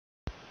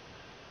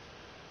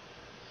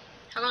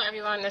Hello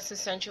everyone, this is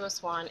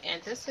Shayann5,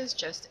 and this is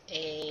just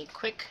a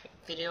quick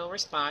video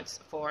response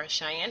for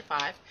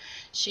Shayann5.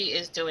 She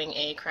is doing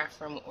a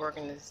craft room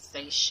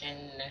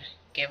organization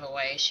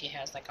giveaway. She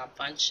has like a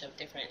bunch of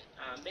different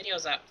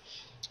videos up,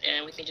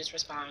 and we can just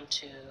respond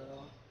to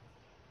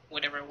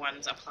whatever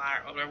ones apply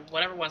or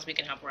whatever ones we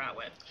can help her out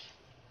with.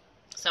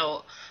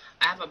 So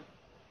I have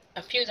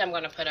a few that I'm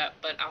going to put up,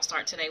 but I'll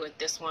start today with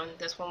this one.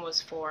 This one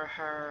was for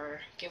her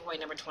giveaway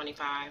number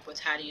 25 with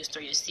how to use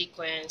 3D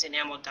sequins,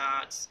 enamel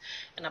dots,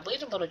 and I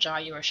believe the little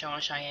jar you were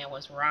showing Cheyenne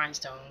was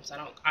rhinestones. I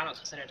don't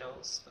consider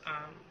those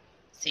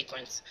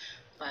sequins,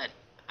 but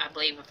I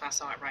believe if I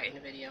saw it right in the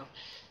video.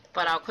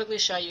 But I'll quickly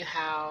show you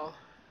how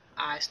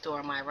I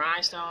store my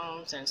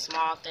rhinestones and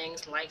small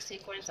things like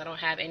sequins. I don't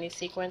have any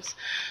sequins,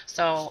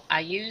 so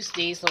I use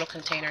these little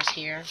containers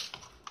here.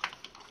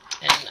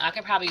 And I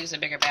could probably use a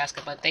bigger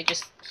basket, but they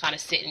just kind of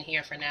sit in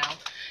here for now.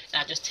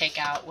 And I just take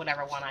out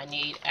whatever one I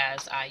need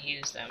as I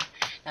use them.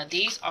 Now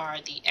these are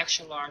the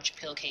extra large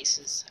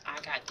pillowcases.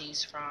 I got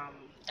these from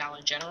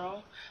Dollar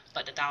General,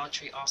 but the Dollar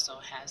Tree also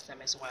has them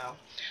as well.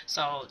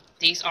 So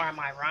these are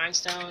my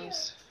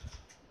rhinestones.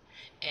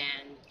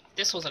 And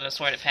this was an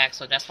assorted pack,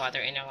 so that's why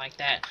they're in there like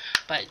that.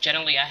 But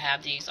generally I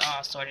have these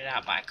all sorted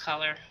out by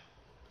color.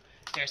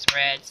 There's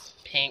reds,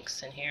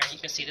 pinks in here. You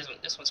can see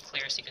this one's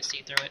clear, so you can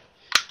see through it.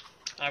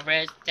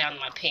 Red down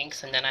my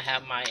pinks, and then I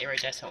have my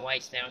iridescent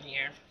whites down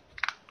here.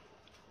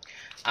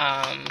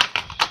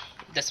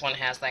 This one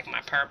has like my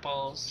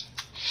purples.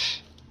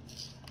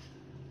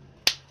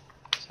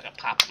 So I can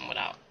pop them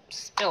without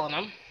spilling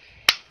them.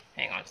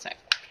 Hang on a sec.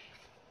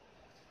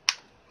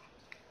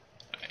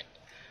 Alright.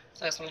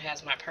 So this one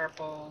has my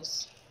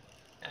purples,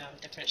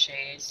 different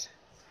shades,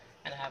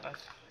 and I have a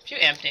few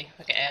empty.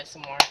 I can add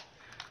some more.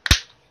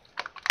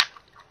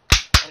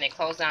 And they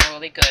close down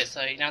really good,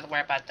 so you don't have to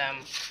worry about them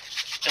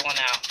spilling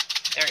out.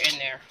 They're in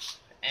there,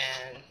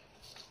 and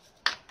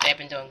they've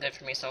been doing good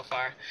for me so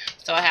far.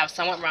 So I have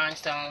some with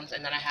rhinestones,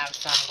 and then I have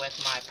some with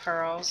my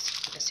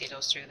pearls. You can see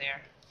those through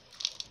there.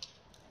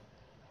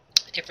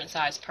 Different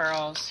size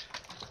pearls.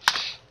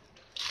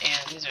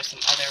 And these are some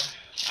other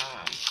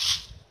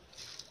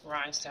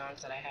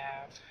rhinestones that I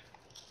have.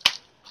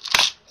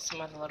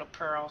 Some other little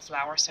pearl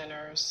flower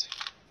centers.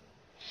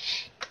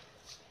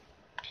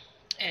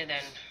 And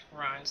then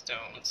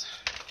rhinestones.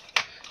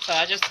 So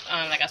I just,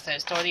 like I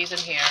said, store these in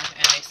here,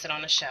 and they sit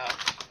on the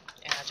shelf.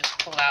 And I just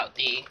pull out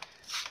the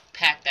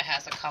pack that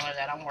has the color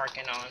that I'm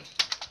working on.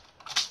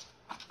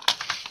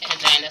 And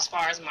then as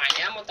far as my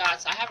enamel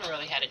dots, I haven't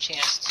really had a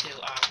chance to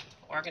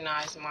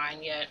organize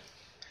mine yet.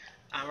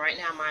 Right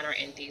now mine are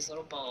in these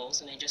little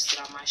bowls, and they just sit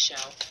on my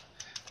shelf.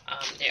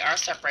 They are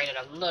separated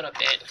a little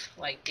bit.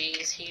 Like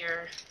these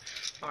here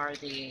are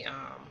the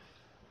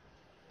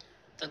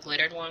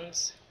glittered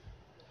ones.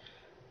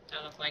 They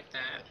look like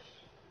that.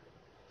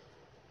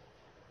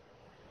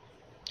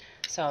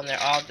 So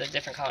they're all the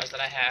different colors that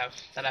I have,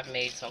 that I've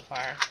made so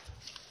far.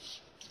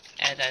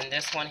 And then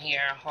this one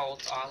here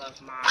holds all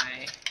of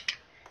my,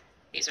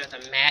 these are the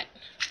matte,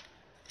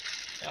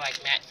 they're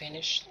like matte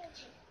finish.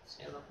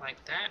 They look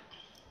like that.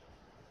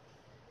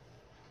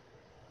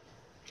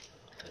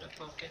 Put a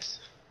focus.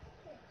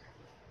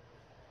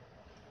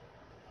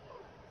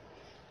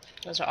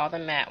 Those are all the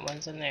matte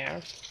ones in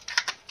there.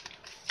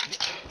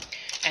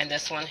 And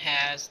this one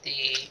has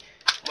the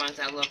ones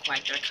that look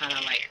like they're kind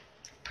of like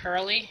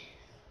pearly.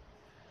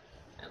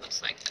 It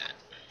looks like that.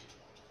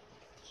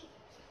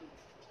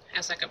 It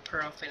has like a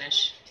pearl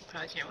finish. You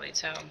probably can't really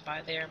tell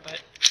by there,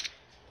 but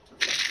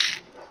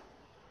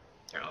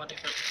they're all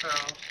different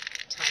pearl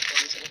type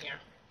things in here.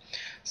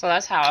 So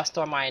that's how I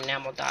store my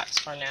enamel dots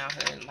for now.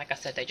 And like I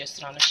said, they just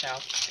sit on the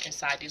shelf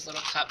inside these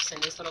little cups.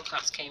 And these little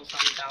cups came from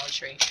Dollar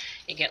Tree.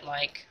 You get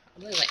like,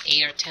 I believe like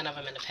 8 or 10 of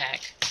them in the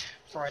pack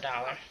for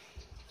 $1.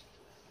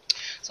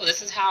 So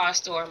this is how I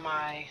store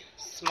my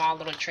small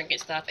little trinket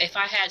stuff. If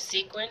I had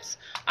sequins,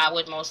 I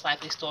would most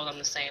likely store them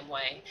the same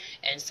way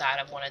inside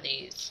of one of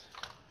these.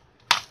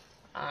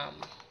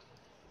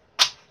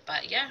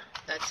 But yeah,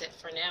 that's it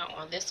for now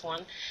on this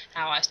one.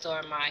 How I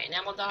store my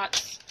enamel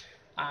dots,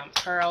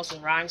 pearls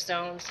and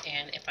rhinestones,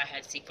 and if I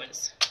had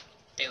sequins,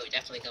 they would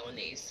definitely go in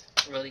these.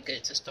 Really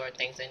good to store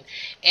things in.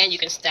 And you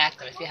can stack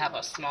them. If you have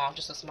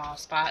just a small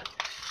spot,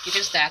 you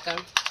can stack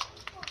them.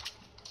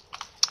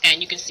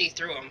 And you can see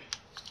through them.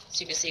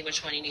 So you can see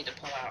which one you need to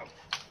pull out.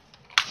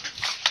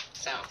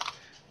 So,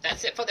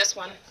 that's it for this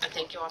one. I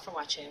thank you all for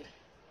watching.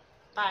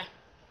 Bye.